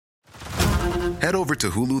Head over to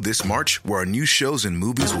Hulu this March, where our new shows and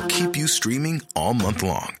movies will keep you streaming all month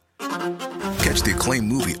long. Catch the acclaimed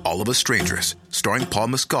movie All of Us Strangers, starring Paul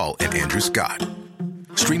Mescal and Andrew Scott.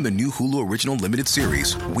 Stream the new Hulu original limited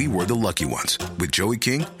series We Were the Lucky Ones with Joey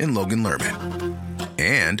King and Logan Lerman.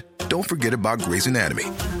 And don't forget about Grey's Anatomy.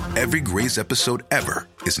 Every Grey's episode ever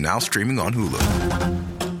is now streaming on Hulu.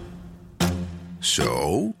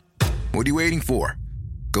 So, what are you waiting for?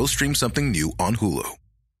 Go stream something new on Hulu.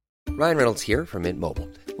 Ryan Reynolds here from Mint Mobile.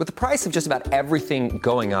 With the price of just about everything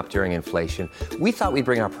going up during inflation, we thought we'd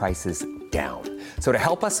bring our prices down. So to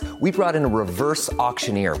help us, we brought in a reverse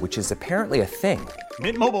auctioneer, which is apparently a thing.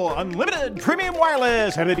 Mint Mobile Unlimited Premium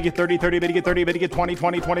Wireless. How to get 30, 30, bit to get 30, bit to get 20,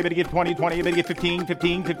 20, 20, bit to get 20, 20, bit to get 15,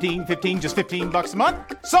 15, 15, 15, just $15 a month?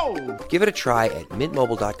 Sold! Give it a try at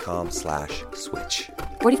mintmobile.com/switch.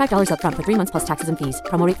 $45 up front for 3 months plus taxes and fees.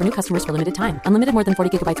 Promo rate for new customers for limited time. Unlimited more than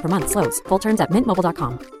 40 gigabytes per month. Slows full terms at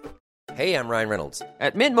mintmobile.com. Hey, I'm Ryan Reynolds.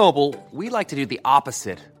 At Mint Mobile, we like to do the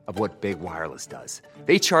opposite of what Big Wireless does.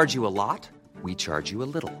 They charge you a lot. We charge you a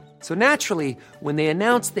little. So naturally, when they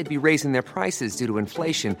announced they'd be raising their prices due to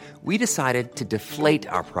inflation, we decided to deflate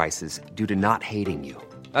our prices due to not hating you.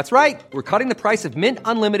 That's right. We're cutting the price of Mint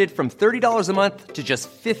Unlimited from $30 a month to just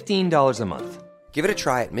 $15 a month. Give it a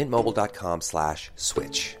try at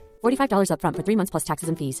mintmobile.com/switch. $45 up front for 3 months plus taxes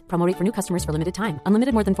and fees. Promo rate for new customers for limited time.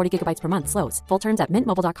 Unlimited more than 40 gigabytes per month. Slows full terms at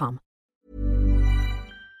mintmobile.com.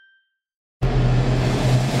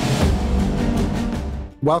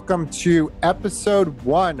 Welcome to episode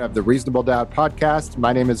 1 of the Reasonable Doubt podcast.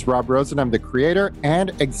 My name is Rob Rosen. I'm the creator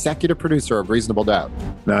and executive producer of Reasonable Doubt.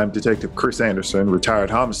 And I'm Detective Chris Anderson,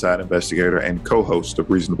 retired homicide investigator and co-host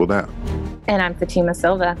of Reasonable Doubt. And I'm Fatima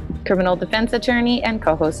Silva, criminal defense attorney and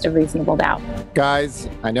co-host of Reasonable Doubt. Guys,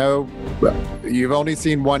 I know you've only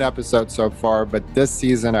seen one episode so far, but this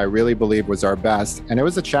season I really believe was our best. And it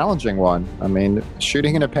was a challenging one. I mean,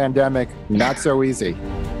 shooting in a pandemic, not so easy.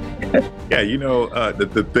 Yeah, you know,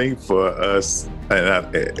 the thing for us,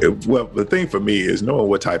 the thing for me is knowing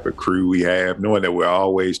what type of crew we have, knowing that we're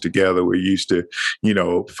always together. We're used to,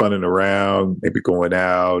 funning around, maybe going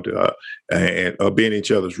out and being in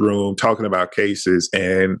each other's room, talking about cases,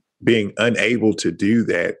 and being unable to do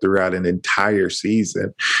that throughout an entire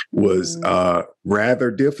season was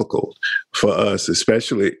rather difficult for us,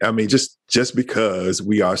 especially, just because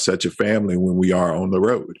we are such a family when we are on the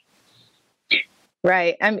road.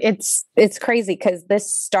 Right. It's crazy because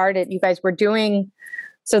this started, you guys were doing,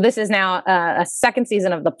 so this is now a second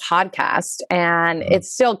season of the podcast, and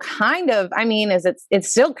it's still kind of,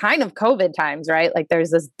 it's still kind of COVID times, right? Like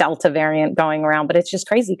there's this Delta variant going around, but it's just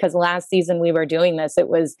crazy because last season we were doing this, it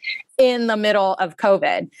was in the middle of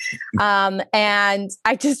COVID. And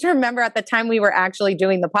I just remember at the time we were actually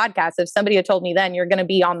doing the podcast, if somebody had told me then you're going to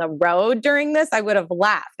be on the road during this, I would have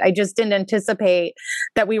laughed. I just didn't anticipate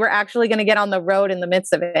that we were actually going to get on the road in the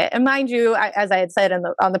midst of it. And mind you, as I had said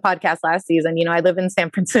on the podcast last season, I live in San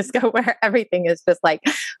Francisco where everything is just like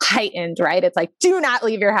heightened, right? It's like, do not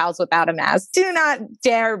leave your house without a mask. Do not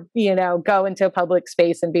dare, go into a public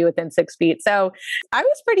space and be within 6 feet. So I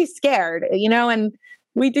was pretty scared, and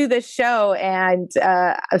we do this show, and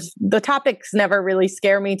the topics never really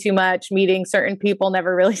scare me too much. Meeting certain people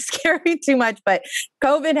never really scare me too much, but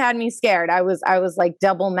COVID had me scared. I was like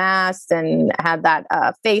double masked and had that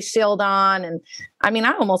face shield on. And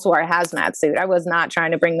I almost wore a hazmat suit. I was not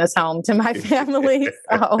trying to bring this home to my family.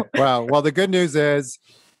 So. Well, the good news is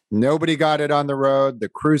nobody got it on the road. The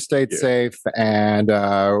crew stayed safe, and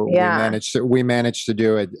we managed to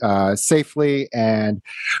do it safely, and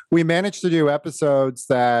we managed to do episodes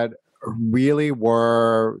that really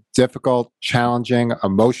were difficult, challenging,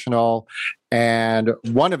 emotional. And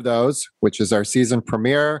one of those, which is our season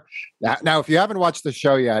premiere. Now, if you haven't watched the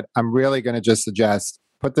show yet, I'm really going to just suggest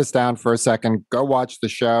put this down for a second, go watch the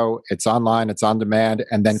show. It's online, it's on demand,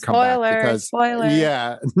 and then come back. Spoilers.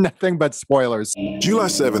 Yeah, nothing but spoilers. July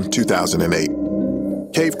 7th,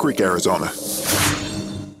 2008, Cave Creek, Arizona,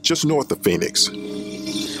 just north of Phoenix.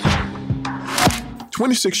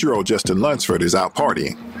 26-year-old Justin Lunsford is out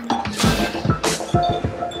partying.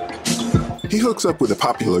 He hooks up with a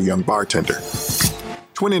popular young bartender,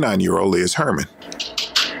 29-year-old Liz Herman.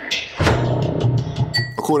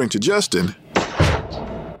 According to Justin,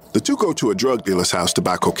 the two go to a drug dealer's house to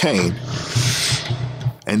buy cocaine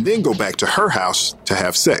and then go back to her house to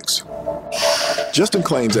have sex. Justin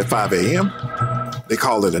claims at 5 a.m., they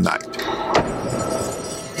call it a night.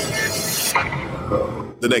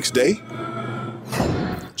 The next day,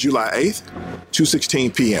 July 8th,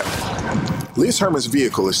 2:16 p.m., Liz Herman's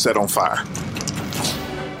vehicle is set on fire.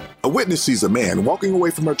 A witness sees a man walking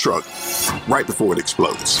away from her truck right before it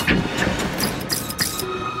explodes.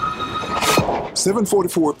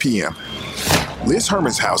 7:44 p.m. Liz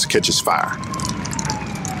Herman's house catches fire.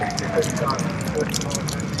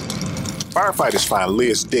 Firefighters find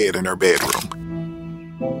Liz dead in her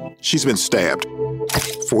bedroom. She's been stabbed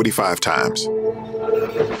 45 times.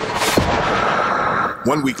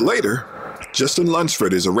 1 week later, Justin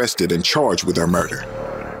Lunsford is arrested and charged with her murder.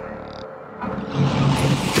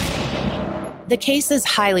 The case is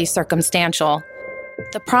highly circumstantial.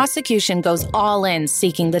 The prosecution goes all in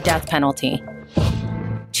seeking the death penalty.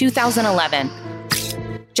 2011.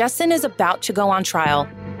 Justin is about to go on trial,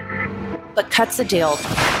 but cuts a deal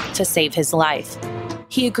to save his life.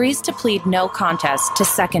 He agrees to plead no contest to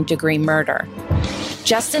second-degree murder.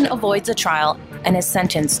 Justin avoids a trial and is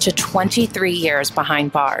sentenced to 23 years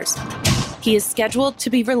behind bars. He is scheduled to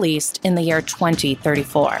be released in the year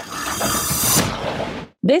 2034.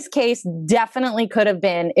 This case definitely could have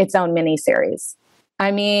been its own miniseries.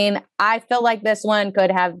 I mean, I feel like this one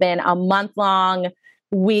could have been a month-long,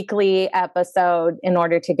 weekly episode in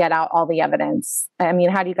order to get out all the evidence. I mean,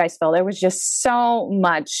 how do you guys feel? There was just so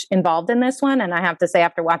much involved in this one. And I have to say,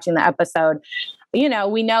 after watching the episode, we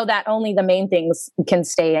know that only the main things can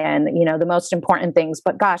stay in, the most important things.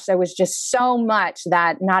 But gosh, there was just so much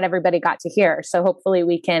that not everybody got to hear. So hopefully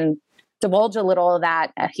we can divulge a little of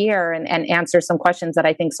that here and answer some questions that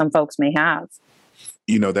I think some folks may have.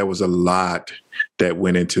 There was a lot that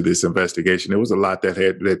went into this investigation. There was a lot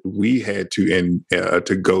that we had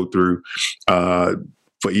to go through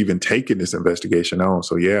for even taking this investigation on.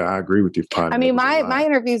 So yeah, I agree with you, Tanya. I mean, my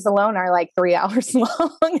interviews alone are like 3 hours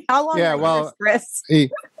long. How long? Yeah, well, Chris?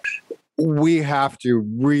 We have to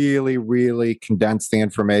really, really condense the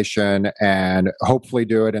information and hopefully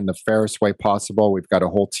do it in the fairest way possible. We've got a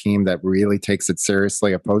whole team that really takes it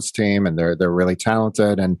seriously, a post team, and they're really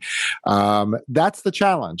talented. And that's the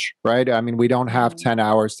challenge, right? I mean, we don't have 10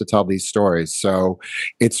 hours to tell these stories. So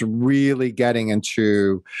it's really getting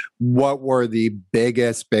into what were the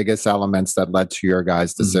biggest elements that led to your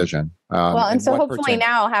guys' decision. And so hopefully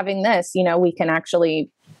now having this, we can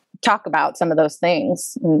actually talk about some of those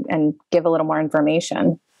things and give a little more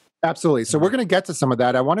information. Absolutely. So we're going to get to some of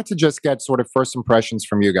that. I wanted to just get sort of first impressions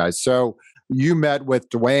from you guys. So you met with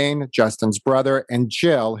Dwayne, Justin's brother, and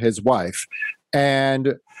Jill, his wife.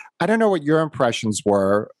 And I don't know what your impressions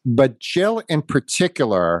were, but Jill in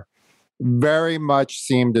particular very much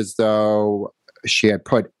seemed as though she had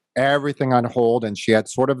put everything on hold, and she had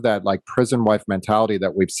sort of that like prison wife mentality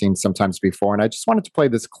that we've seen sometimes before. And I just wanted to play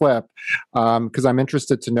this clip because I'm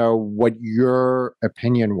interested to know what your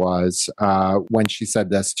opinion was when she said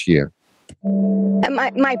this to you. And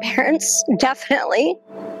my parents definitely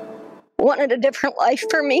wanted a different life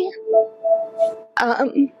for me.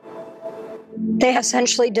 They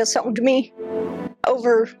essentially disowned me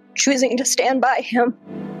over choosing to stand by him.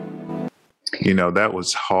 That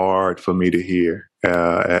was hard for me to hear.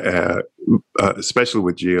 Especially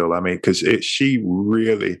with Jill. I mean, because she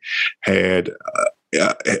really had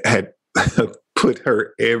put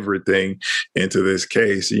her everything into this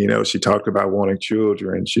case. She talked about wanting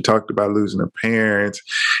children. She talked about losing her parents.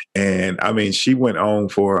 And I mean, she went on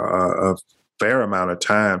for a fair amount of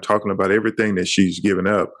time talking about everything that she's given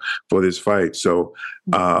up for this fight. So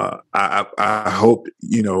I hope,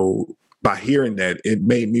 by hearing that, it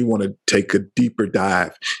made me want to take a deeper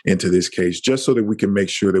dive into this case, just so that we can make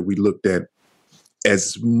sure that we looked at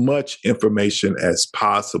as much information as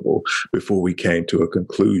possible before we came to a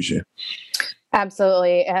conclusion.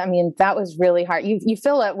 Absolutely. I mean, that was really hard. You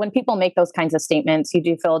feel it when people make those kinds of statements, you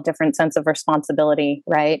do feel a different sense of responsibility,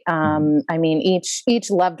 right? I mean,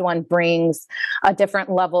 each loved one brings a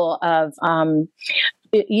different level of,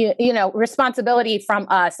 responsibility from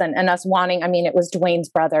us and us wanting. I mean, it was Dwayne's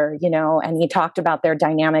brother, and he talked about their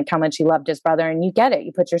dynamic, how much he loved his brother, and you get it.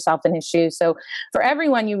 You put yourself in his shoes. So for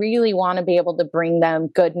everyone, you really want to be able to bring them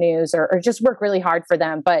good news or just work really hard for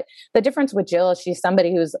them. But the difference with Jill is she's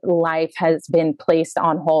somebody whose life has been placed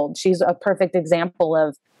on hold. She's a perfect example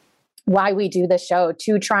of why we do the show,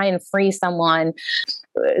 to try and free someone.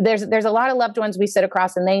 There's a lot of loved ones we sit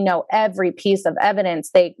across and they know every piece of evidence.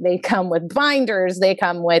 They come with binders. They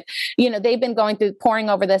come with, they've been pouring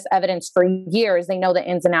over this evidence for years. They know the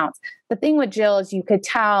ins and outs. The thing with Jill is you could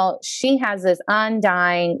tell she has this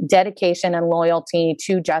undying dedication and loyalty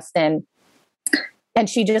to Justin. And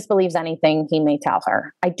she just believes anything he may tell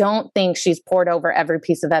her. I don't think she's poured over every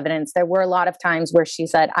piece of evidence. There were a lot of times where she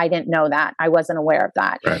said, I didn't know that. I wasn't aware of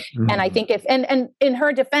that. Right. Mm-hmm. And I think and in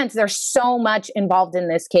her defense, there's so much involved in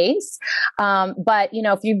this case. But,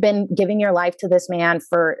 if you've been giving your life to this man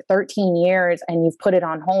for 13 years and you've put it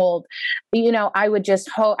on hold, I would just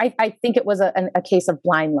hope, I think it was a case of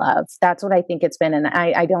blind love. That's what I think it's been. And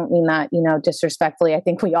I don't mean that, disrespectfully. I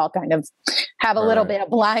think we all kind of have a little bit of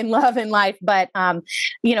blind love in life. But,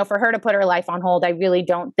 for her to put her life on hold, I really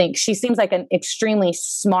don't think. She seems like an extremely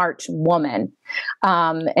smart woman,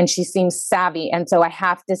 and she seems savvy. And so I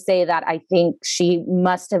have to say that I think she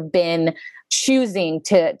must have been choosing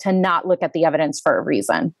to not look at the evidence for a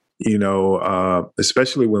reason.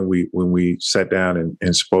 Especially when we sat down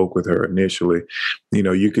and spoke with her initially,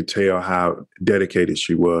 you could tell how dedicated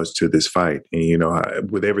she was to this fight.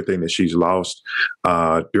 And, with everything that she's lost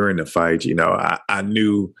during the fight, I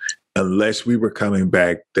knew unless we were coming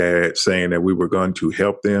back saying that we were going to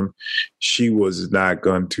help them, she was not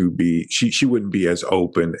going to be, she wouldn't be as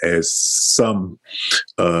open as some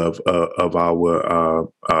of our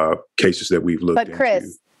cases that we've looked into. But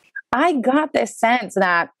Chris, I got this sense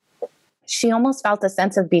that she almost felt a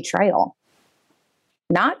sense of betrayal,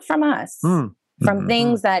 not from us, from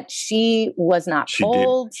things that she was not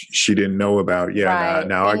told. She didn't know about. Yeah. Right.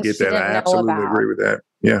 Now I get that. I absolutely agree with that.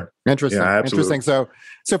 Yeah. Interesting. Yeah, interesting. So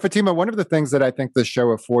Fatima, one of the things that I think this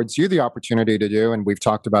show affords you the opportunity to do, and we've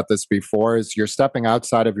talked about this before, is you're stepping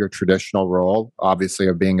outside of your traditional role, obviously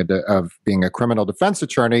of being a criminal defense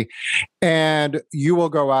attorney, and you will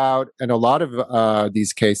go out in a lot of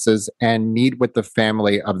these cases and meet with the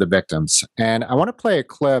family of the victims. And I want to play a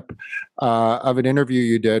clip of an interview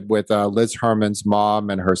you did with Liz Herman's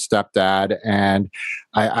mom and her stepdad, and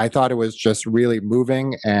I thought it was just really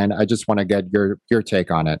moving, and I just want to get your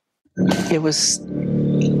take on it. It was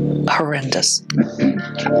horrendous.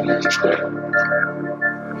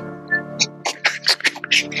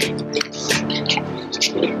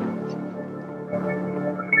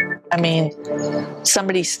 I mean,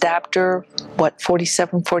 somebody stabbed her,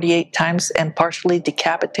 47, 48 times and partially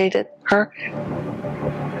decapitated her?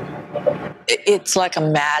 It's like a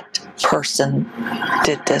mad person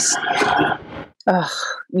did this. Ugh,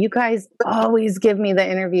 you guys always give me the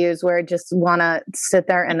interviews where I just want to sit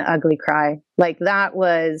there and ugly cry. Like that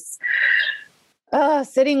was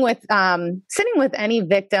sitting with any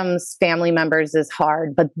victim's family members is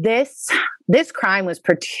hard, but this crime was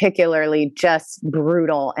particularly just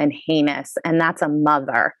brutal and heinous, and that's a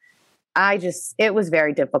mother. It was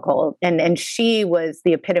very difficult. And she was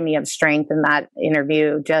the epitome of strength in that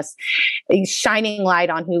interview, just shining light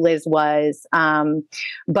on who Liz was.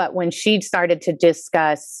 But when she started to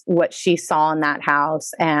discuss what she saw in that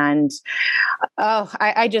house, and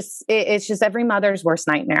it's just every mother's worst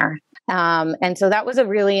nightmare. And so that was a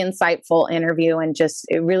really insightful interview, and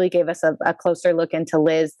it really gave us a closer look into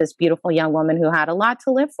Liz, this beautiful young woman who had a lot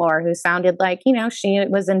to live for, who sounded like, she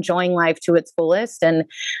was enjoying life to its fullest and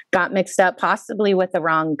got mixed up possibly with the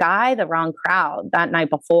wrong guy, the wrong crowd that night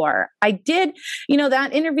before. I did,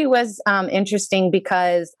 that interview was interesting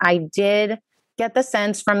because I did get the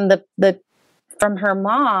sense from from her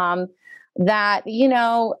mom that,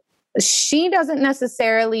 she doesn't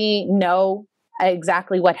necessarily know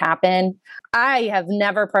exactly what happened. I have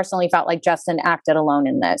never personally felt like Justin acted alone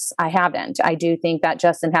in this. I haven't. I do think that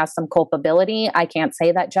Justin has some culpability. I can't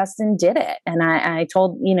say that Justin did it. And I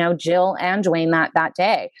told, Jill and Dwayne that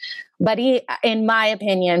day. But he, in my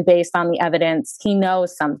opinion, based on the evidence, he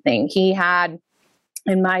knows something. He had,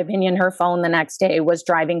 in my opinion, her phone the next day, was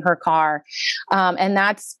driving her car. And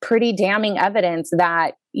that's pretty damning evidence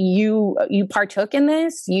that you partook in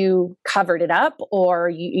this, you covered it up, or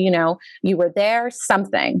you were there,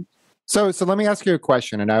 something. So let me ask you a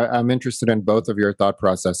question, and I'm interested in both of your thought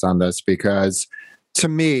process on this, because to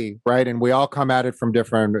me, right, and we all come at it from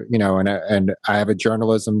different, and I have a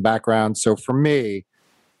journalism background. So for me,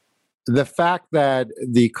 the fact that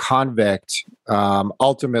the convict,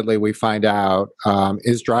 ultimately we find out,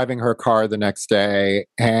 is driving her car the next day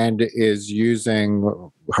and is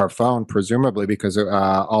using her phone, presumably because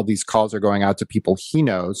all these calls are going out to people he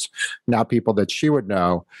knows, not people that she would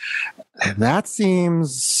know. That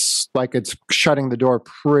seems like it's shutting the door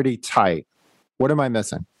pretty tight. What am I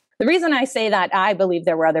missing? The reason I say that I believe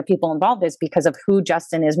there were other people involved is because of who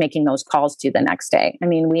Justin is making those calls to the next day. I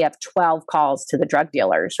mean, we have 12 calls to the drug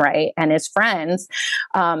dealers, right? And his friends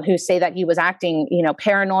who say that he was acting,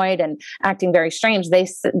 paranoid and acting very strange.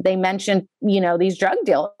 They mentioned, these drug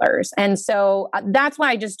dealers. And so that's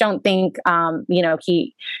why I just don't think,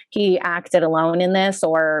 he acted alone in this,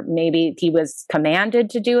 or maybe he was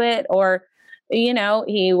commanded to do it, or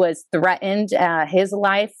he was threatened his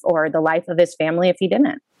life or the life of his family if he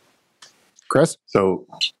didn't. Chris? So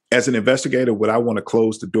as an investigator, would I want to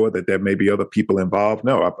close the door that there may be other people involved?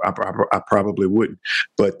 No, I probably wouldn't.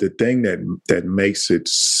 But the thing that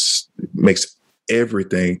makes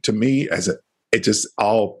everything, to me, as it just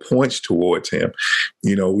all points towards him.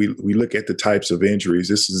 We look at the types of injuries.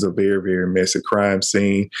 This is a very, very messy crime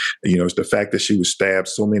scene. It's the fact that she was stabbed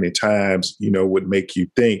so many times, would make you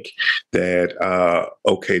think that,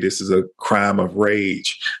 okay, this is a crime of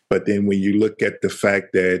rage. But then when you look at the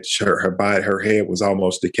fact that her head was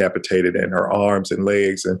almost decapitated and her arms and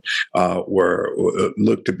legs and were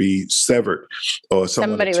looked to be severed, or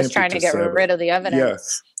somebody was trying to get rid of the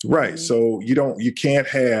evidence. Yeah, right. So you can't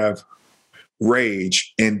have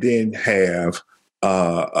rage and then have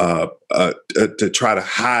to try to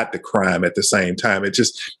hide the crime at the same time. It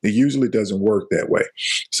usually doesn't work that way.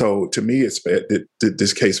 So to me,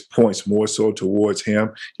 this case points more so towards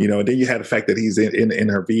him. And then you have the fact that he's in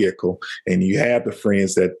her vehicle, and you have the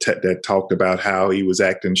friends that talked about how he was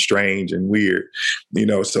acting strange and weird.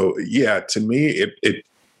 So yeah, to me,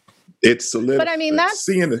 it solidified. But I mean, that's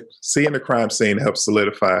seeing the crime scene helps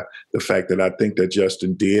solidify the fact that I think that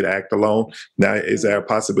Justin did act alone. Now, is there a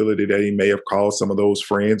possibility that he may have called some of those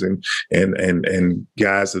friends and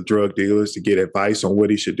guys, the drug dealers, to get advice on what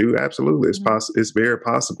he should do? Absolutely, it's possible. It's very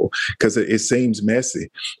possible, because it seems messy.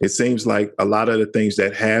 It seems like a lot of the things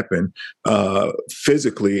that happen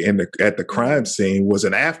physically at the crime scene was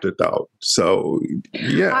an afterthought. So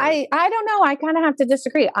yeah, I don't know. I kind of have to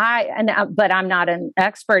disagree. But I'm not an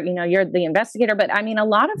expert. You're the investigator, but I mean, a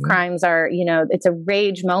lot of crimes are, it's a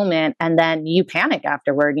rage moment, and then you panic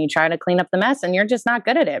afterward and you try to clean up the mess, and you're just not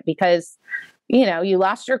good at it because, you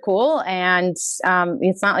lost your cool, and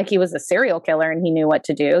it's not like he was a serial killer and he knew what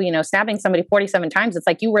to do. Stabbing somebody 47 times, it's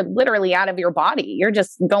like you were literally out of your body. You're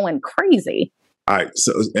just going crazy. All right.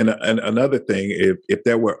 So, and another thing, if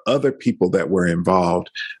there were other people that were involved,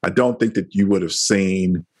 I don't think that you would have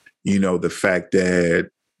seen, the fact that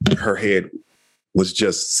her head was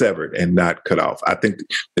just severed and not cut off. I think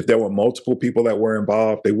if there were multiple people that were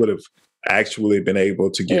involved, they would have actually been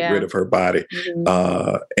able to get rid of her body.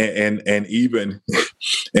 Mm-hmm.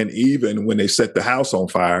 And even when they set the house on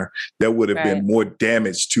fire, there would have been more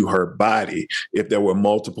damage to her body if there were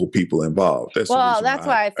multiple people involved. That's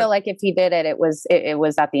why I feel like if he did it, it was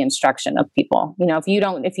at the instruction of people. If you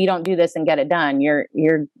don't do this and get it done, you're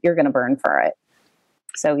going to burn for it.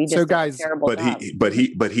 So he just did a terrible job.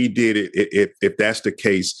 He did it. If that's the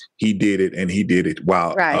case, he did it, and he did it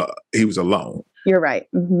while he was alone. You're right.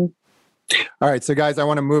 Mm-hmm. All right. So guys, I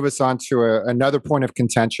want to move us on to another point of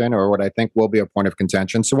contention, or what I think will be a point of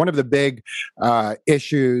contention. So one of the big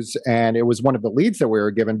issues, and it was one of the leads that we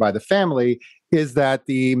were given by the family, is that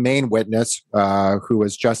the main witness, who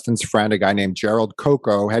was Justin's friend, a guy named Gerald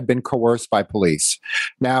Coco, had been coerced by police.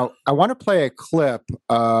 Now, I want to play a clip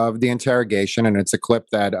of the interrogation, and it's a clip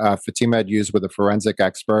that Fatima had used with a forensic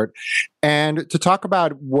expert. And to talk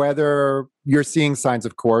about whether you're seeing signs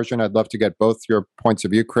of coercion, I'd love to get both your points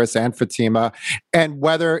of view, Chris and Fatima, and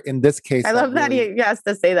whether in this case... I love that he has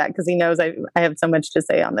to say that because he knows I have so much to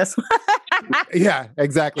say on this one. Yeah,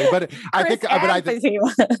 exactly. But I think,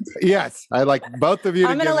 yes, I like both of you.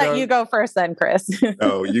 I'm going to let you go first, then, Chris.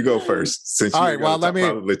 Oh, you go first. Since all right, well, let me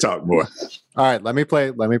probably talk more. All right, let me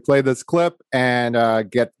play this clip and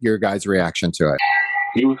get your guys' reaction to it.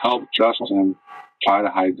 You helped Justin try to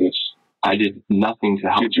hide this. I did nothing to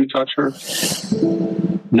help. Did you touch her?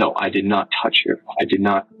 No, I did not touch her. I did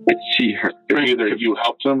not see her. Either you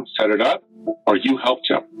helped him set it up, or you helped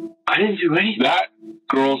him. I didn't do anything. That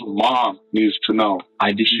girl's mom needs to know.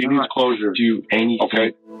 She needs closure. Do anything.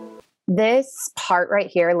 Okay. This part right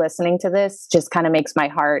here, listening to this, just kind of makes my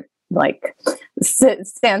heart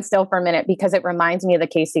stand still for a minute, because it reminds me of the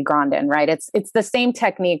Casey Grondin, right? It's the same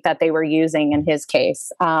technique that they were using in his case.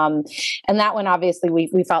 And that one, obviously,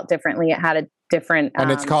 we felt differently. It had a different, and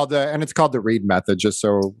it's called the Reed method, just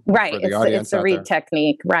so right. For the audience it's a Reed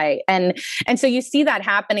technique, right? And so you see that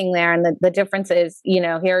happening there, and the difference is,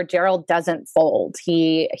 here Gerald doesn't fold.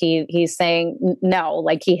 He's saying no,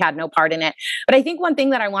 like he had no part in it. But I think one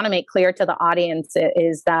thing that I want to make clear to the audience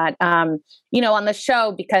is that on the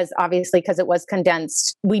show, because it was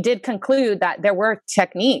condensed, we did conclude that there were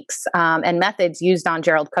techniques and methods used on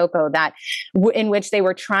Gerald Coco that in which they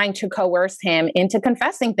were trying to coerce him into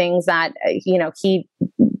confessing things that he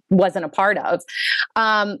wasn't a part of.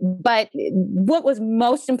 But what was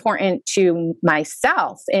most important to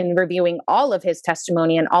myself in reviewing all of his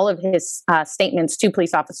testimony and all of his statements to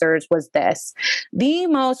police officers was this: the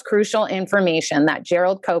most crucial information that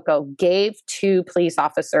Gerald Coco gave to police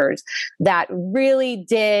officers that really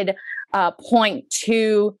did point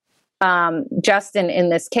to Justin in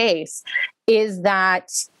this case is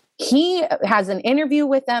that he has an interview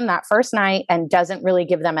with them that first night and doesn't really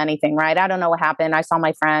give them anything, right? I don't know what happened. I saw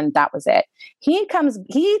my friend. That was it. He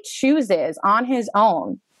chooses on his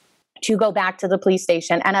own to go back to the police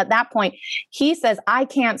station. And at that point, he says, I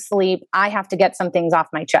can't sleep. I have to get some things off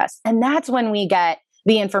my chest. And that's when we get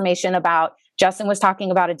the information about Justin was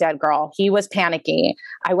talking about a dead girl. He was panicky.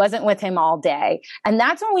 I wasn't with him all day. And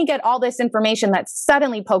that's when we get all this information that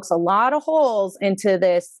suddenly pokes a lot of holes into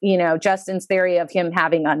this, Justin's theory of him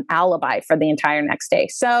having an alibi for the entire next day.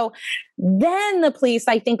 So then the police,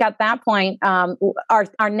 I think at that point,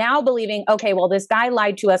 are now believing, okay, well, this guy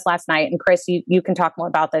lied to us last night. And Chris, you can talk more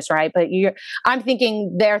about this, right? But I'm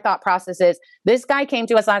thinking their thought process is, this guy came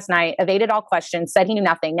to us last night, evaded all questions, said he knew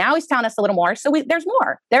nothing. Now he's telling us a little more. So there's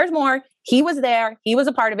more. There's more. He was there. He was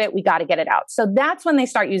a part of it. We got to get it out. So that's when they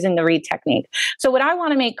start using the Reid technique. So what I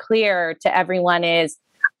want to make clear to everyone is,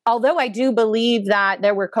 although I do believe that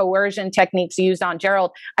there were coercion techniques used on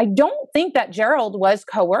Gerald, I don't think that Gerald was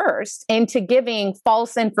coerced into giving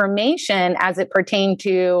false information as it pertained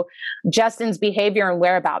to Justin's behavior and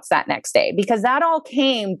whereabouts that next day, because that all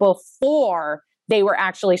came before they were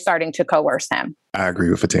actually starting to coerce him. I agree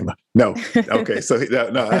with Fatima. No. Okay. So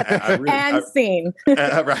no, I really, scene.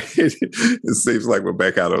 Right. It seems like we're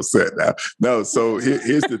back out on set now. No. So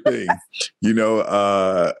here's the thing,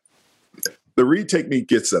 the Reid technique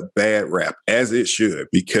gets a bad rap, as it should,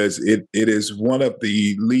 because it is one of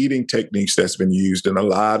the leading techniques that's been used in a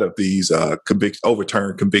lot of these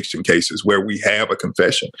overturned conviction cases where we have a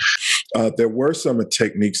confession. There were some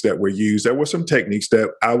techniques that were used. There were some techniques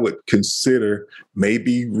that I would consider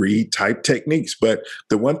maybe Reid type techniques. But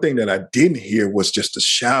the one thing that I didn't hear was just the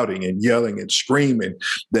shouting and yelling and screaming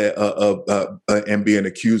that and being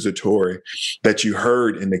accusatory that you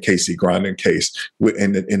heard in the Casey Grondin case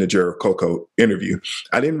in the Gerald Coco interview.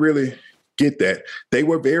 I didn't really get that. They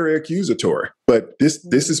were very accusatory, but this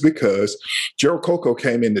is because Gerald Coco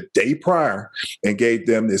came in the day prior and gave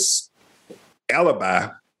them this alibi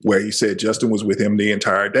where he said Justin was with him the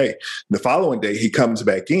entire day. The following day, he comes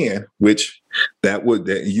back in, which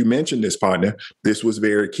you mentioned this, partner. This was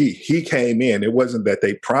very key. He came in. It wasn't that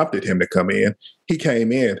they prompted him to come in. He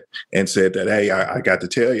came in and said that, hey, I got to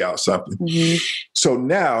tell y'all something. Mm-hmm. So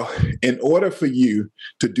now, in order for you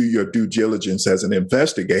to do your due diligence as an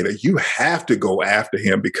investigator, you have to go after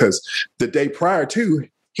him because the day prior to,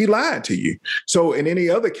 he lied to you. So in any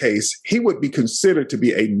other case, he would be considered to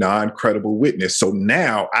be a non-credible witness. So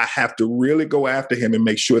now I have to really go after him and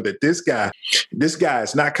make sure that this guy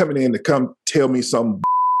is not coming in to come tell me some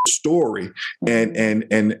story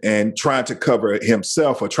and trying to cover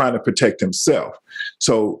himself or trying to protect himself.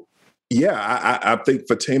 So yeah, I think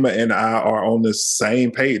Fatima and I are on the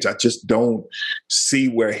same page. I just don't see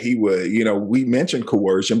where he would, we mentioned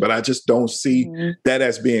coercion, but I just don't see that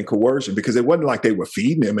as being coercion because it wasn't like they were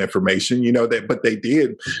feeding him information, but they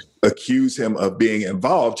did accuse him of being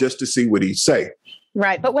involved just to see what he'd say.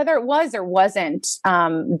 Right. But whether it was or wasn't,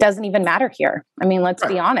 doesn't even matter here. I mean, let's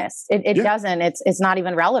be honest. It doesn't. It's not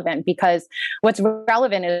even relevant because what's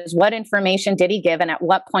relevant is what information did he give and at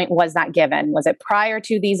what point was that given? Was it prior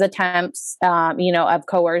to these attempts, of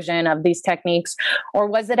coercion, of these techniques, or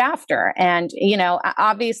was it after? And,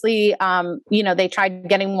 obviously, they tried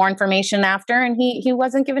getting more information after and he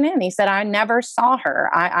wasn't given in. He said, I never saw her.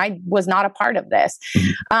 I was not a part of this.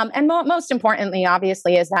 And most importantly,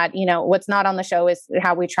 obviously, is that, what's not on the show is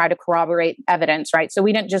how we try to corroborate evidence, right? So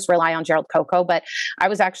we didn't just rely on Gerald Coco, but I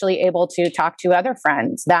was actually able to talk to other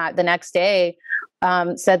friends that the next day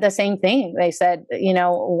said the same thing. They said,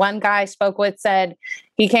 one guy I spoke with said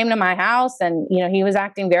he came to my house and, he was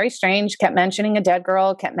acting very strange, kept mentioning a dead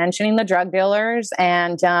girl, kept mentioning the drug dealers.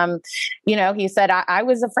 And, he said, I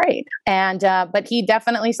was afraid. And, but he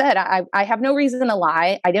definitely said, I have no reason to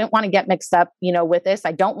lie. I didn't want to get mixed up, with this.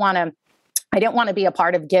 I didn't want to be a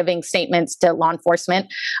part of giving statements to law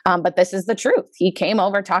enforcement, but this is the truth. He came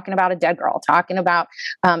over talking about a dead girl, talking about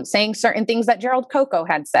saying certain things that Gerald Coco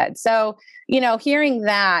had said. So, hearing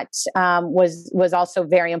that was also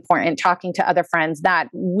very important. Talking to other friends that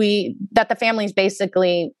the family's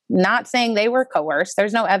basically not saying they were coerced.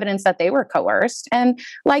 There's no evidence that they were coerced, and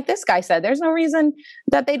like this guy said, there's no reason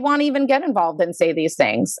that they'd want to even get involved and say these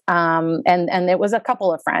things. And it was a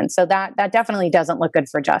couple of friends, so that definitely doesn't look good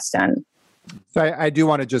for Justin. So I do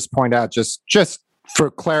want to just point out, just for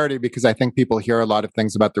clarity, because I think people hear a lot of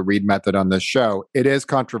things about the Reid method on this show. It is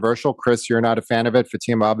controversial. Chris, you're not a fan of it.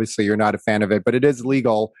 Fatima, obviously, you're not a fan of it, but it is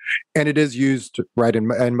legal and it is used right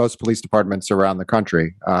in most police departments around the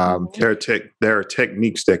country. There are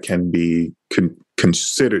techniques that can be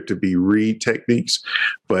considered to be read techniques,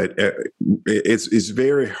 but it's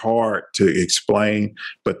very hard to explain.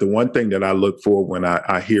 But the one thing that I look for when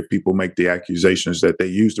I hear people make the accusations that they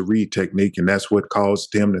use the read technique and that's what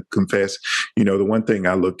caused him to confess, the one thing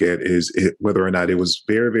I look at is whether or not it was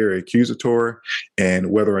very, very accusatory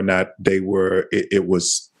and whether or not it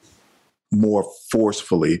was more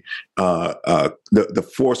forcefully, the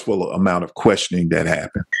forceful amount of questioning that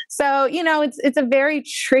happened. So, it's a very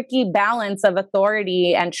tricky balance of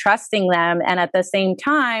authority and trusting them. And at the same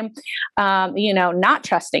time, not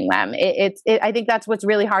trusting them. I think that's what's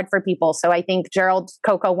really hard for people. So I think Gerald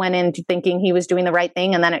Coco went into thinking he was doing the right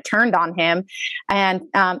thing and then it turned on him. And,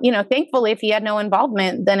 thankfully, if he had no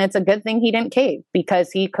involvement, then it's a good thing he didn't cave because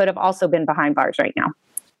he could have also been behind bars right now.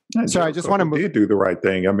 So I just want to did do the right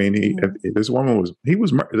thing. I mean, this woman was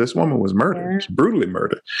murdered, brutally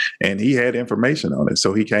murdered, and he had information on it.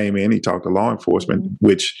 So he came in, he talked to law enforcement,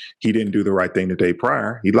 which he didn't do the right thing the day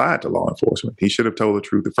prior. He lied to law enforcement. He should have told the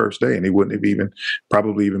truth the first day, and he wouldn't have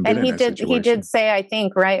probably been in that situation. He did say, I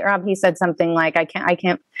think, right, Rob? He said something like,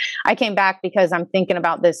 I came back because I'm thinking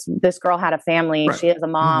about this. This girl had a family. Right. She has a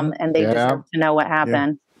mom, and they deserve to know what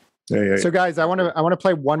happened. Yeah. So guys, I want to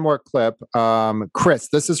play one more clip. Chris,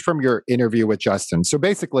 this is from your interview with Justin. So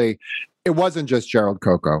basically, it wasn't just Gerald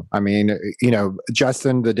Coco. I mean,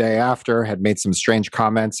 Justin the day after had made some strange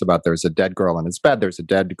comments about there's a dead girl in his bed, there's a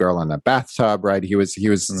dead girl in the bathtub, right? He was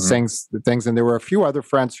saying things, and there were a few other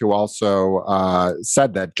friends who also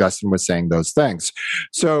said that Justin was saying those things.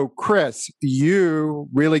 So Chris, you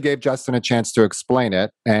really gave Justin a chance to explain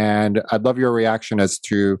it, and I'd love your reaction as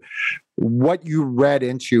to what you read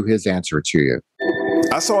into his answer to you.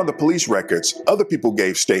 I saw in the police records, other people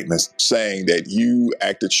gave statements saying that you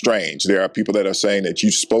acted strange. There are people that are saying that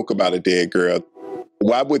you spoke about a dead girl.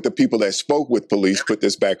 Why would the people that spoke with police put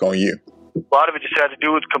this back on you? A lot of it just had to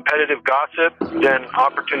do with competitive gossip, then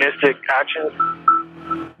opportunistic actions.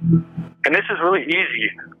 And this is really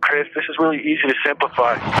easy, Chris. This is really easy to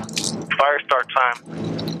simplify. Fire start time,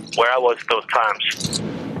 where I was at those times.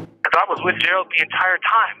 Because I was with Gerald the entire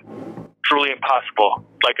time. It's really impossible.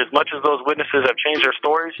 Like, as much as those witnesses have changed their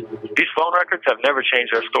stories, these phone records have never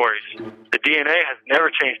changed their stories. The DNA has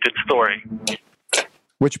never changed its story.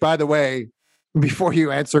 Which, by the way, before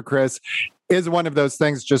you answer, Chris, is one of those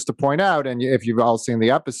things just to point out. And if you've all seen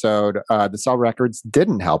the episode, the cell records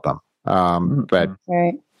didn't help him. But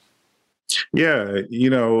right. Yeah,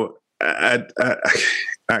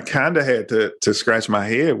 I kind of had to scratch my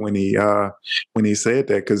head when he said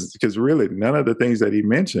that because really none of the things that he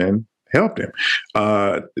mentioned helped him.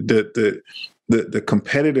 The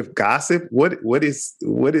competitive gossip. What is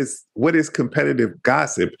competitive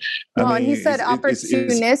gossip? Well, he said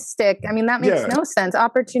opportunistic. I mean, that makes no sense.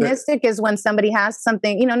 Opportunistic is when somebody has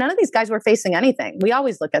something. None of these guys were facing anything. We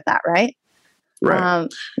always look at that, right? Right.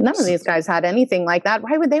 None of these guys had anything like that.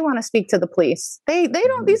 Why would they want to speak to the police? They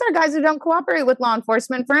don't. These are guys who don't cooperate with law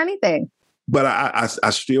enforcement for anything. But I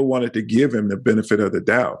still wanted to give him the benefit of the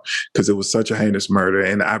doubt because it was such a heinous murder,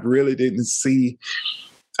 and I really didn't see.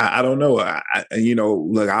 I don't know.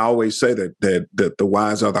 Look, I always say that the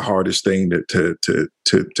whys are the hardest thing to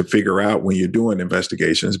figure out when you're doing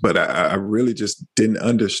investigations. But I really just didn't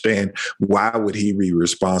understand why would he be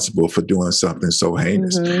responsible for doing something so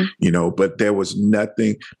heinous, But there was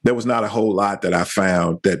not a whole lot that I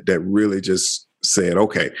found that really just said,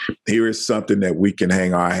 okay, here is something that we can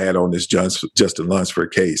hang our hat on this Justin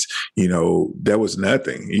Lunsford case. There was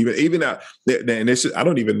nothing. Even and this, I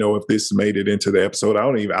don't even know if this made it into the episode.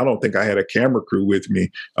 I don't think I had a camera crew with me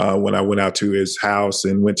when I went out to his house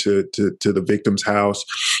and went to the victim's house.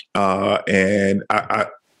 And I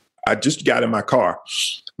just got in my car,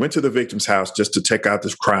 went to the victim's house just to check out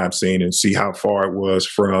this crime scene and see how far it was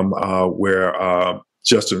from where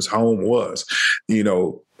Justin's home was.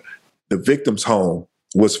 The victim's home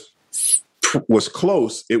was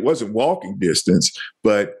close. It wasn't walking distance,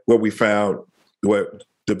 but where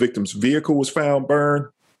the victim's vehicle was found burned,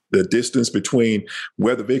 the distance between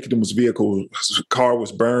where the victim's car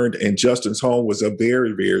was burned and Justin's home was a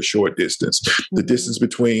very, very short distance. The distance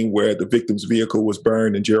between where the victim's vehicle was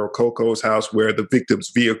burned and Gerald Coco's house, where the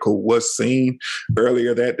victim's vehicle was seen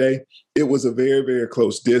earlier that day, it was a very, very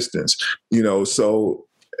close distance. So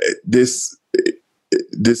this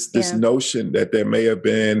notion that there may have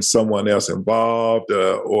been someone else involved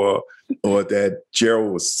or that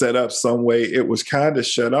Gerald was set up some way, it was kind of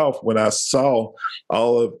shut off when I saw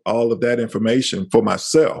all of that information for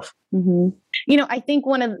myself. Mm-hmm. I think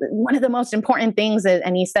one of the most important things is,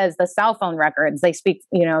 and he says the cell phone records, they speak,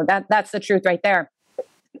 that's the truth right there.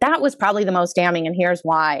 That was probably the most damning, and here's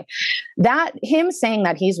why. That him saying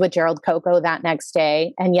that he's with Gerald Coco that next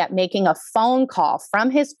day, and yet making a phone call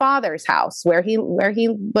from his father's house where he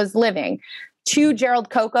was living to Gerald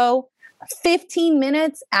Coco 15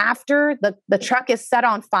 minutes after the truck is set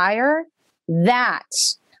on fire, that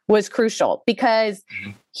was crucial, because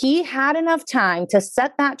he had enough time to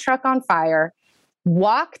set that truck on fire,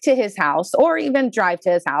 walk to his house, or even drive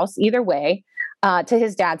to his house, either way, to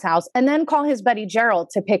his dad's house, and then call his buddy Gerald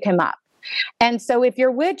to pick him up. And so if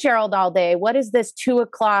you're with Gerald all day, what is this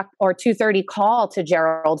 2:00 or 2:30 call to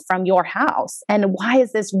Gerald from your house? And why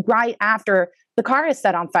is this right after the car is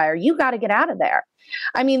set on fire? You got to get out of there.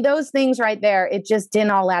 I mean, those things right there, it just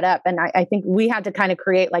didn't all add up. And I think we had to kind of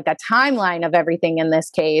create like a timeline of everything in this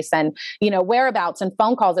case, and, whereabouts and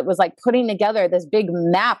phone calls. It was like putting together this big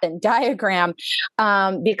map and diagram,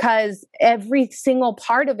 because every single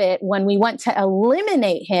part of it, when we went to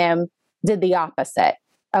eliminate him, did the opposite.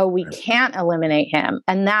 Oh, we can't eliminate him.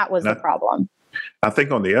 And that was the problem. I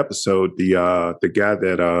think on the episode, the guy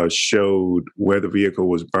that showed where the vehicle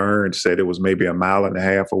was burned said it was maybe 1.5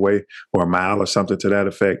 miles away, or a mile or something to that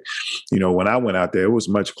effect. When I went out there, it was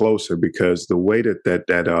much closer, because the way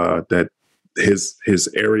that his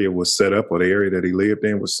area was set up, or the area that he lived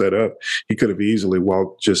in was set up, he could have easily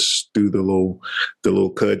walked just through the little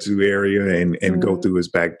kudzu area and go through his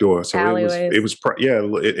back door. So alleyways.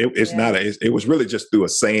 It was really just through a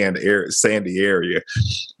sandy area,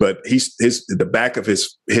 but the back of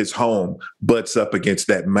his home butts up against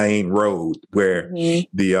that main road where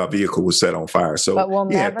the vehicle was set on fire. So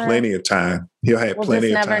he had plenty of time. He'll have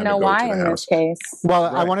plenty of time to go to the house. Case.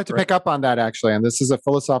 Well, I wanted to pick up on that, actually, and this is a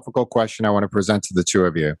philosophical question I want to present to the two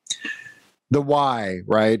of you. The why,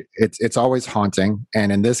 right? It's always haunting,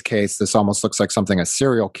 and in this case, this almost looks like something a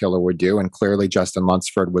serial killer would do, and clearly Justin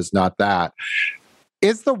Lunsford was not that.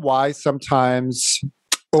 Is the why sometimes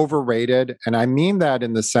overrated? And I mean that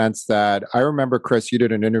in the sense that I remember, Chris, you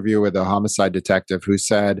did an interview with a homicide detective who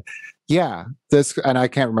said, and I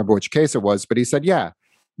can't remember which case it was, but he said,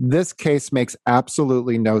 this case makes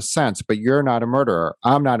absolutely no sense, but you're not a murderer.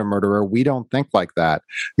 I'm not a murderer. We don't think like that.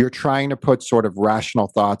 You're trying to put sort of rational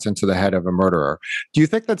thoughts into the head of a murderer. Do you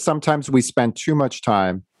think that sometimes we spend too much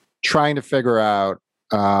time trying to figure out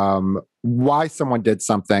why someone did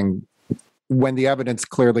something when the evidence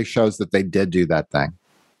clearly shows that they did do that thing?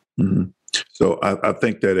 Mm-hmm. So I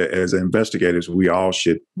think that as investigators, we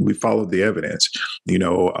follow the evidence.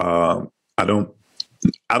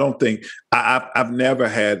 I don't think I've never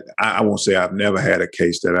had, I won't say I've never had a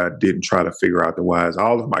case that I didn't try to figure out the whys.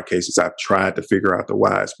 All of my cases, I've tried to figure out the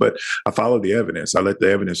whys, but I follow the evidence. I let the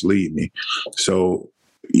evidence lead me. So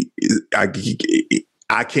I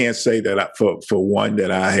can't say that for one,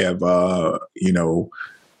 that I have,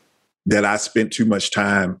 that I spent too much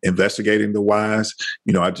time investigating the whys.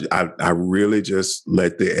 I really just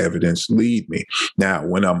let the evidence lead me. Now,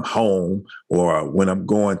 when I'm home or when I'm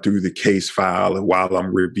going through the case file and while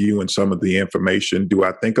I'm reviewing some of the information, do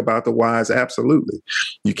I think about the whys? Absolutely.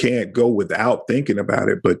 You can't go without thinking about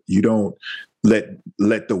it, but you don't let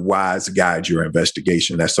the whys guide your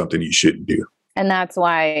investigation. That's something you shouldn't do. And that's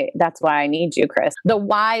why I need you, Chris. The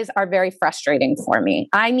whys are very frustrating for me.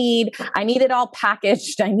 I need it all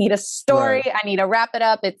packaged. I need a story. Right. I need to wrap it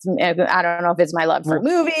up. I don't know if it's my love for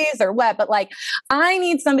movies or what, but I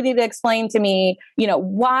need somebody to explain to me,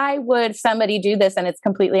 why would somebody do this? And it's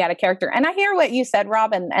completely out of character. And I hear what you said,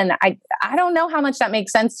 Rob, and I don't know how much that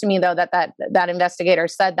makes sense to me, though, that investigator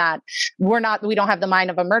said that we don't have the mind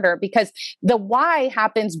of a murderer, because the why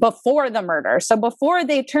happens before the murder. So before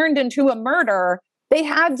they turned into a murder, they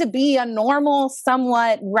had to be a normal,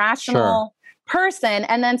 somewhat rational person,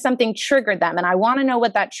 and then something triggered them. And I want to know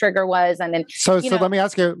what that trigger was. And then, so let me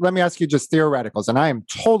ask you just theoreticals. And I am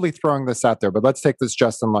totally throwing this out there, but let's take this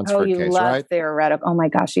Justin Lunsford case, right? Oh, you love theoretical. Oh my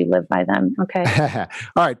gosh, you live by them. Okay.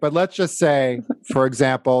 All right. But let's just say, for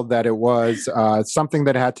example, that it was something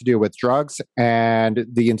that had to do with drugs, and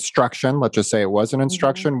the instruction, let's just say it was an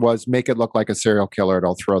instruction, was make it look like a serial killer.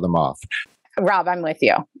 It'll throw them off. Rob, I'm with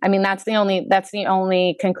you. I mean, that's the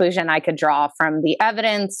only conclusion I could draw from the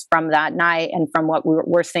evidence from that night and from what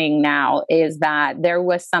we're seeing now, is that there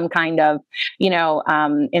was some kind of,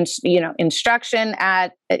 instruction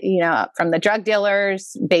from the drug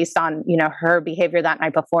dealers based on, her behavior that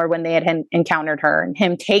night before when they had encountered her, and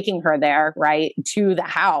him taking her there, right, to the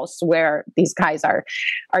house where these guys are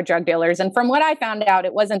drug dealers. And from what I found out,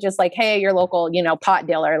 it wasn't just like, hey, your local, pot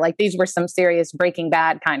dealer. Like, these were some serious Breaking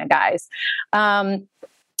Bad kind of guys.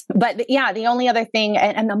 But yeah, the only other thing,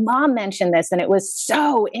 and the mom mentioned this, and it was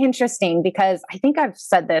so interesting because I think I've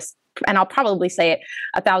said this, and I'll probably say it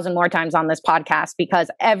 1,000 more times on this podcast, because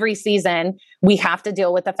every season we have to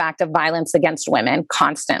deal with the fact of violence against women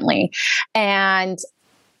constantly. And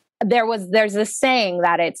there's this saying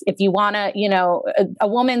that it's, if you want to, a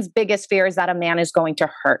woman's biggest fear is that a man is going to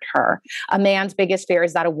hurt her. A man's biggest fear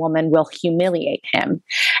is that a woman will humiliate him.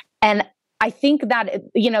 And I think that,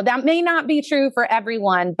 that may not be true for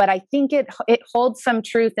everyone, but I think it holds some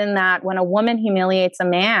truth in that when a woman humiliates a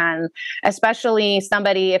man, especially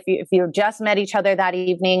somebody, if you just met each other that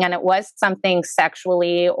evening and it was something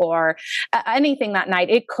sexually or anything that night,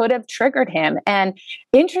 it could have triggered him. And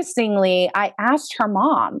interestingly, I asked her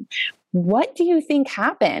mom, what do you think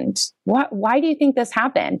happened? Why do you think this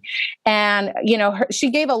happened? And, she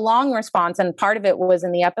gave a long response, and part of it was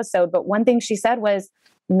in the episode. But one thing she said was,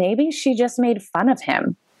 maybe she just made fun of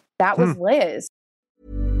him. That was Liz.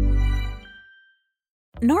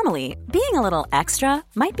 Normally, being a little extra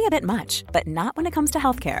might be a bit much, but not when it comes to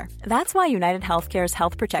healthcare. That's why United Healthcare's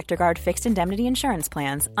Health Protector Guard fixed indemnity insurance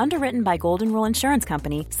plans, underwritten by Golden Rule Insurance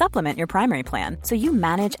Company, supplement your primary plan so you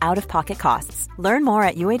manage out-of-pocket costs. Learn more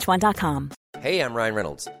at uh1.com. Hey, I'm Ryan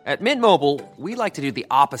Reynolds. At Mint Mobile, we like to do the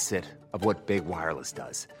opposite of what Big Wireless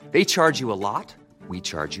does. They charge you a lot. We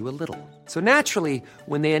charge you a little. So naturally,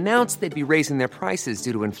 when they announced they'd be raising their prices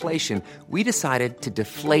due to inflation, we decided to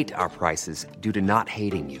deflate our prices due to not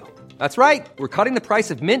hating you. That's right. We're cutting the price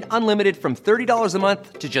of Mint Unlimited from $30 a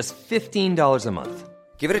month to just $15 a month.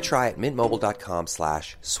 Give it a try at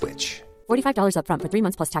mintmobile.com/switch. $45 up front for 3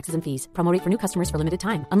 months plus taxes and fees. Promo rate for new customers for limited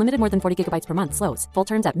time. Unlimited more than 40 gigabytes per month. Slows full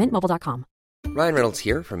terms at mintmobile.com. Ryan Reynolds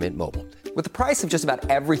here from Mint Mobile. With the price of just about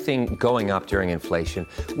everything going up during inflation,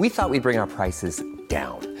 we thought we'd bring our prices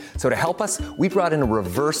down. So to help us, we brought in a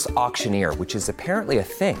reverse auctioneer, which is apparently a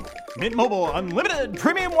thing. Mint Mobile Unlimited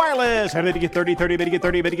Premium Wireless. How to get 30, 30, bit to get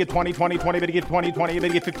 30, bit to get 20, 20, 20, bit to get 20, 20, bit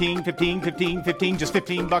to get 15, 15, 15, 15, just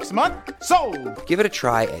 $15 a month? Sold! Give it a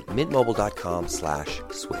try at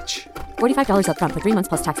mintmobile.com/switch. $45 up front for 3 months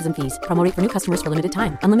plus taxes and fees. Promo rate for new customers for limited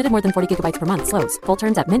time. Unlimited more than 40 gigabytes per month. Slows full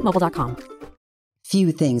terms at mintmobile.com.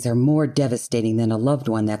 Few things are more devastating than a loved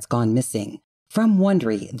one that's gone missing. From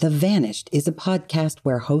Wondery, The Vanished is a podcast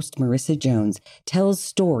where host Marissa Jones tells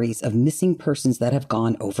stories of missing persons that have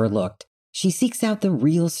gone overlooked. She seeks out the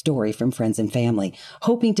real story from friends and family,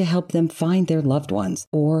 hoping to help them find their loved ones,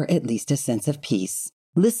 or at least a sense of peace.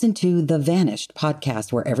 Listen to The Vanished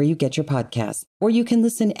podcast wherever you get your podcasts, or you can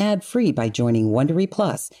listen ad-free by joining Wondery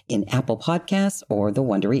Plus in Apple Podcasts or the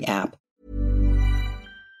Wondery app.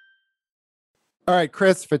 All right,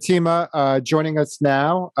 Chris, Fatima, joining us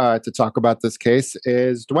now to talk about this case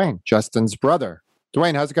is Dwayne, Justin's brother.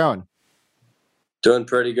 Dwayne, how's it going? Doing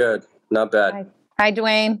pretty good. Not bad. Hi,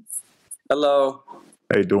 Dwayne. Hello.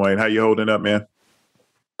 Hey, Dwayne. How you holding up, man?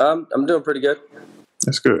 I'm doing pretty good.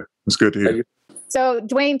 That's good. That's good to hear. So,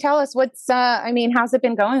 Dwayne, tell us how's it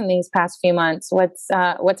been going these past few months? What's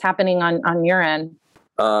happening on your end?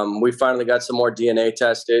 We finally got some more DNA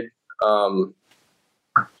tested.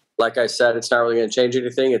 Like I said, it's not really going to change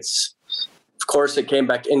anything. Of course, it came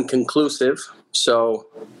back inconclusive. So,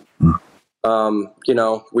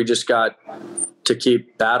 we just got to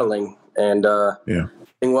keep battling and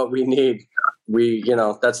what we need.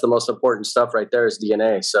 That's the most important stuff right there is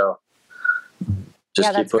DNA. So,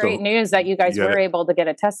 that's great news that you guys were able to get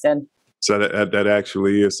it tested. So that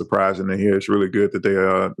actually is surprising to hear. It's really good that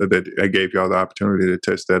they gave y'all the opportunity to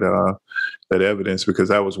test that evidence, because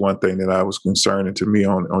that was one thing that I was concerning to me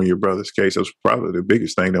on your brother's case. That was probably the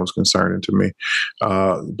biggest thing that was concerning to me.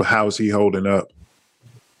 But how is he holding up?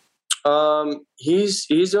 He's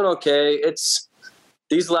doing okay. It's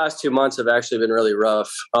these last 2 months have actually been really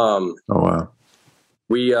rough. Oh wow.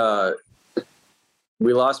 We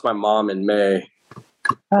lost my mom in May.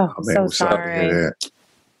 Oh, man, so sorry.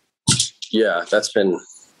 Yeah, that's been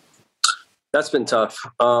tough.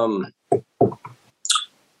 And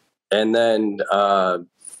then, I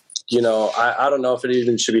don't know if it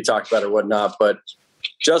even should be talked about or whatnot, but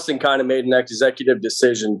Justin kind of made an executive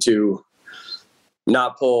decision to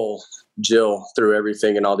not pull Jill through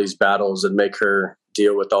everything and all these battles and make her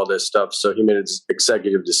deal with all this stuff. So he made an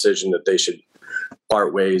executive decision that they should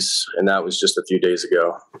part ways. And that was just a few days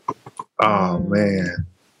ago. Oh, man.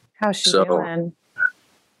 How's she doing?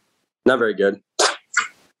 Not very good.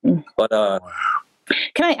 But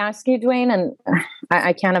can I ask you, Dwayne, and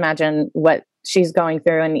I can't imagine what she's going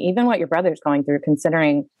through and even what your brother's going through,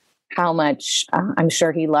 considering how much I'm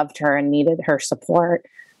sure he loved her and needed her support.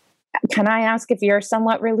 Can I ask if you're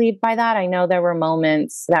somewhat relieved by that? I know there were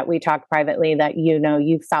moments that we talked privately that,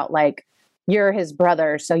 you felt like you're his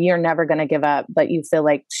brother, so you're never going to give up, but you feel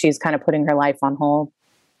like she's kind of putting her life on hold.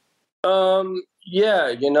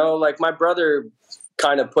 Yeah, like my brother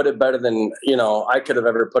kind of put it better than, I could have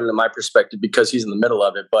ever put it in my perspective because he's in the middle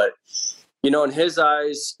of it. But, in his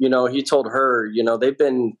eyes, he told her, they've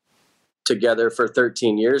been together for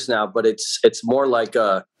 13 years now, but it's more like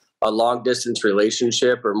a long distance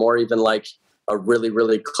relationship, or more even like a really,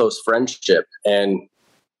 really close friendship. And,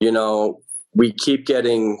 we keep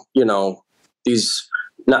getting, these,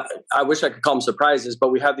 I wish I could call them surprises,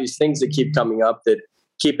 but we have these things that keep coming up that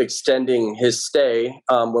keep extending his stay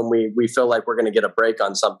when we feel like we're going to get a break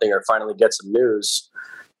on something or finally get some news,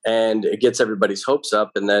 and it gets everybody's hopes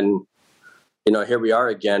up. And then, here we are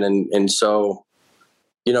again. And so,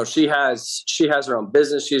 she has her own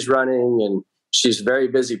business she's running, and she's a very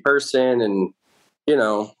busy person. And,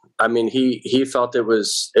 he felt it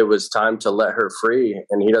was time to let her free,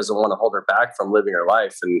 and he doesn't want to hold her back from living her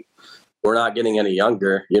life. And we're not getting any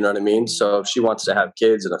younger, you know what I mean? So if she wants to have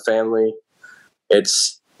kids and a family,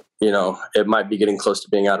 it's, it might be getting close to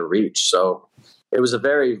being out of reach. So it was a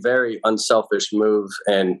very, very unselfish move,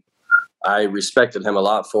 and I respected him a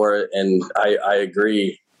lot for it. And I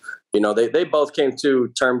agree. They both came to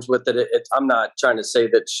terms with it. I'm not trying to say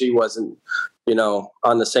that she wasn't,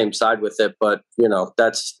 on the same side with it, but,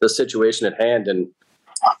 that's the situation at hand. And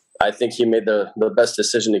I think he made the best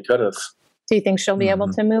decision he could have. Do you think she'll be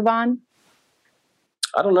able to move on?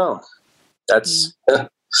 I don't know. That's a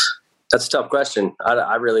tough question.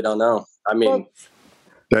 I really don't know. I mean,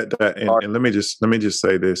 and let me just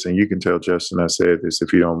say this, and you can tell Justin I said this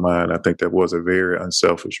if you don't mind. I think that was a very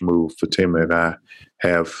unselfish move for Tim, and I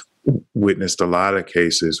have witnessed a lot of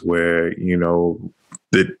cases where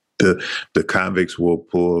the convicts will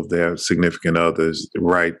pull their significant others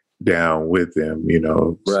right down with them,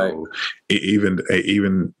 Right. So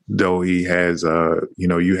even though he has,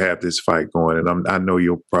 you have this fight going, and I know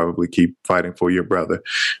you'll probably keep fighting for your brother,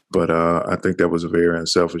 but I think that was a very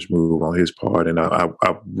unselfish move on his part. And I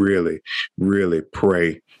really, really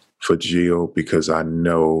pray for Jill, because I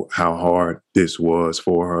know how hard this was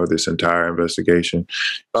for her, this entire investigation.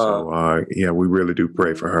 So, we really do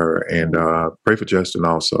pray for her, and pray for Justin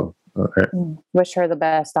also. Wish her the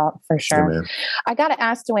best, for sure. Yeah, I got to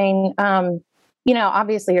ask Dwayne,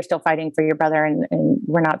 obviously you're still fighting for your brother, and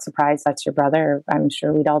we're not surprised that's your brother. I'm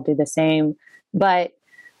sure we'd all do the same. But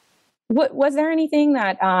was there anything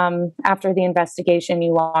that after the investigation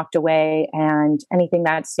you walked away, and anything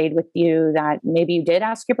that stayed with you that maybe you did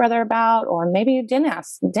ask your brother about, or maybe you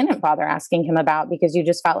didn't bother asking him about because you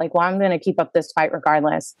just felt like, well, I'm going to keep up this fight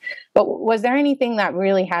regardless? But was there anything that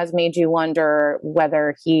really has made you wonder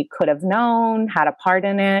whether he could have known, had a part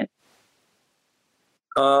in it?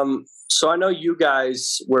 So I know you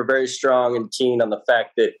guys were very strong and keen on the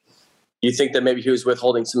fact that you think that maybe he was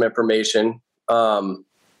withholding some information.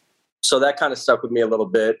 So that kind of stuck with me a little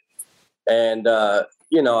bit. And, I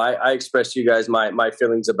expressed to you guys my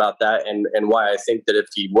feelings about that, and why I think that if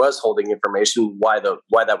he was holding information, why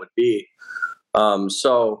that would be.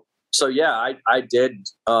 So yeah, I did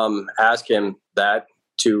ask him that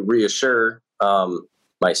to reassure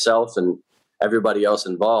myself and everybody else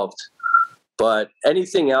involved. But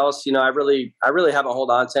anything else, I really haven't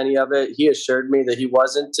held on to any of it. He assured me that he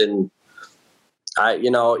wasn't, and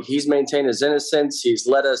he's maintained his innocence. He's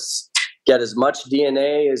let us get as much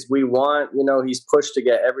DNA as we want. He's pushed to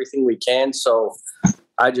get everything we can. So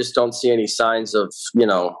I just don't see any signs of,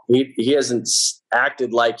 he hasn't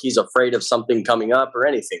acted like he's afraid of something coming up or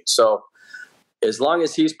anything. So as long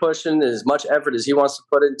as he's pushing as much effort as he wants to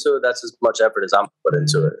put into it, that's as much effort as I'm put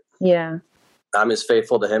into it. Yeah. I'm as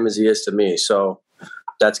faithful to him as he is to me. So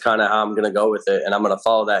that's kind of how I'm going to go with it. And I'm going to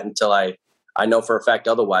follow that until I know for a fact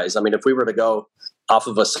otherwise. I mean, if we were to go off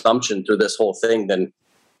of assumption through this whole thing, then,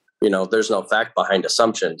 there's no fact behind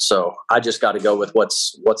assumption. So I just got to go with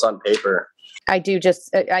what's on paper. I do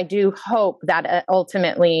hope that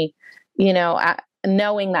ultimately,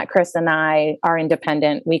 knowing that Chris and I are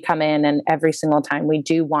independent, we come in, and every single time we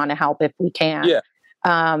do want to help if we can. Yeah.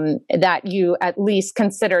 That you at least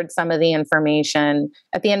considered some of the information.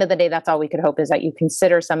 At the end of the day, that's all we could hope, is that you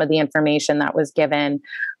consider some of the information that was given,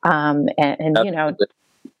 and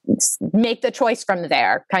make the choice from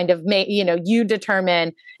there. Kind of you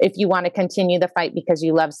determine if you want to continue the fight because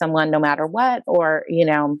you love someone no matter what, or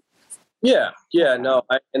Yeah, no,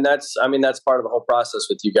 and that's part of the whole process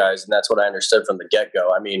with you guys, and that's what I understood from the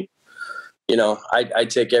get-go. I mean, I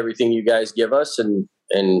take everything you guys give us and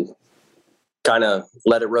kind of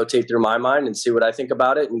let it rotate through my mind and see what I think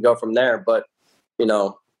about it and go from there. But,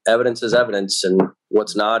 evidence is evidence, and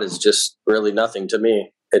what's not is just really nothing to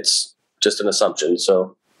me. It's just an assumption.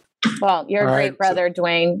 So Well, you're a great brother,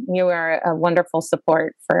 Dwayne. You are a wonderful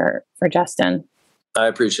support for Justin. I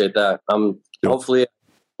appreciate that. Hopefully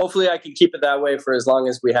I can keep it that way for as long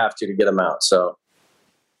as we have to get him out. So,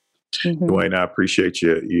 Dwayne, I appreciate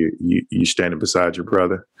you standing beside your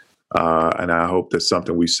brother. And I hope that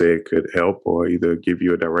something we said could help or either give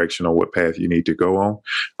you a direction on what path you need to go on.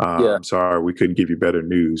 I'm sorry we couldn't give you better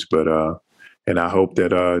news, but and I hope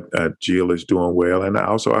that Jill is doing well, and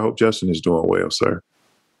also I hope Justin is doing well, sir.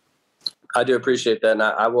 I do appreciate that, and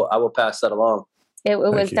I will pass that along. It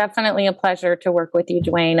was definitely a pleasure to work with you,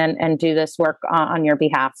 Dwayne, and do this work on your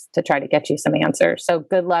behalf to try to get you some answers. So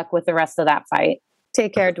good luck with the rest of that fight.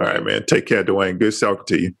 Take care, Dwayne. All right, man. Take care, Dwayne. Good talking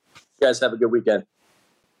to you. You guys have a good weekend.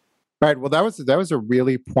 Right. Well, that was a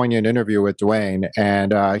really poignant interview with Dwayne,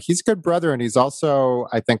 and he's a good brother, and he's also,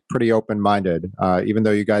 I think, pretty open-minded. Even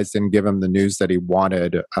though you guys didn't give him the news that he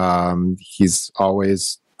wanted, he's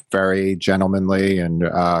always very gentlemanly and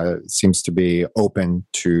seems to be open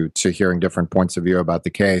to hearing different points of view about the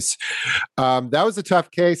case. That was a tough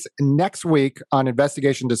case. Next week on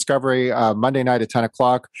Investigation Discovery, Monday night at 10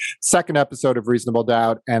 o'clock, second episode of Reasonable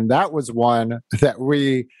Doubt, and that was one that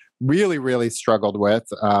we really struggled with.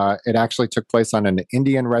 It actually took place on an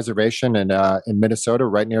Indian reservation in Minnesota,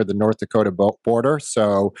 right near the North Dakota border.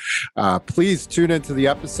 So please tune into the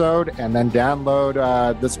episode and then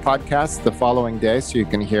download this podcast the following day so you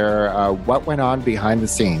can hear what went on behind the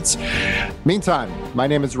scenes. Meantime, my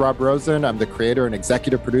name is Rob Rosen. I'm the creator and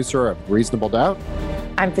executive producer of Reasonable Doubt.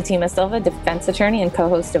 I'm Fatima Silva, defense attorney and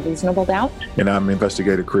co-host of Reasonable Doubt. And I'm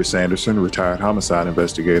investigator Chris Anderson, retired homicide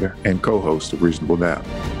investigator and co-host of Reasonable Doubt.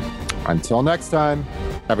 Until next time,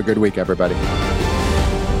 have a good week, everybody.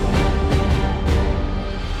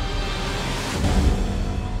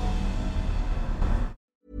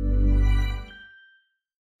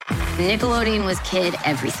 Nickelodeon was kid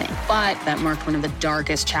everything, but that marked one of the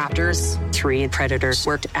darkest chapters. 3 predators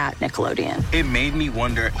worked at Nickelodeon. It made me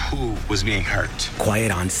wonder who was being hurt.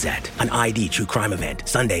 Quiet on Set, an ID true crime event,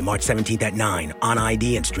 Sunday, March 17th at 9 on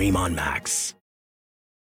ID and stream on Max.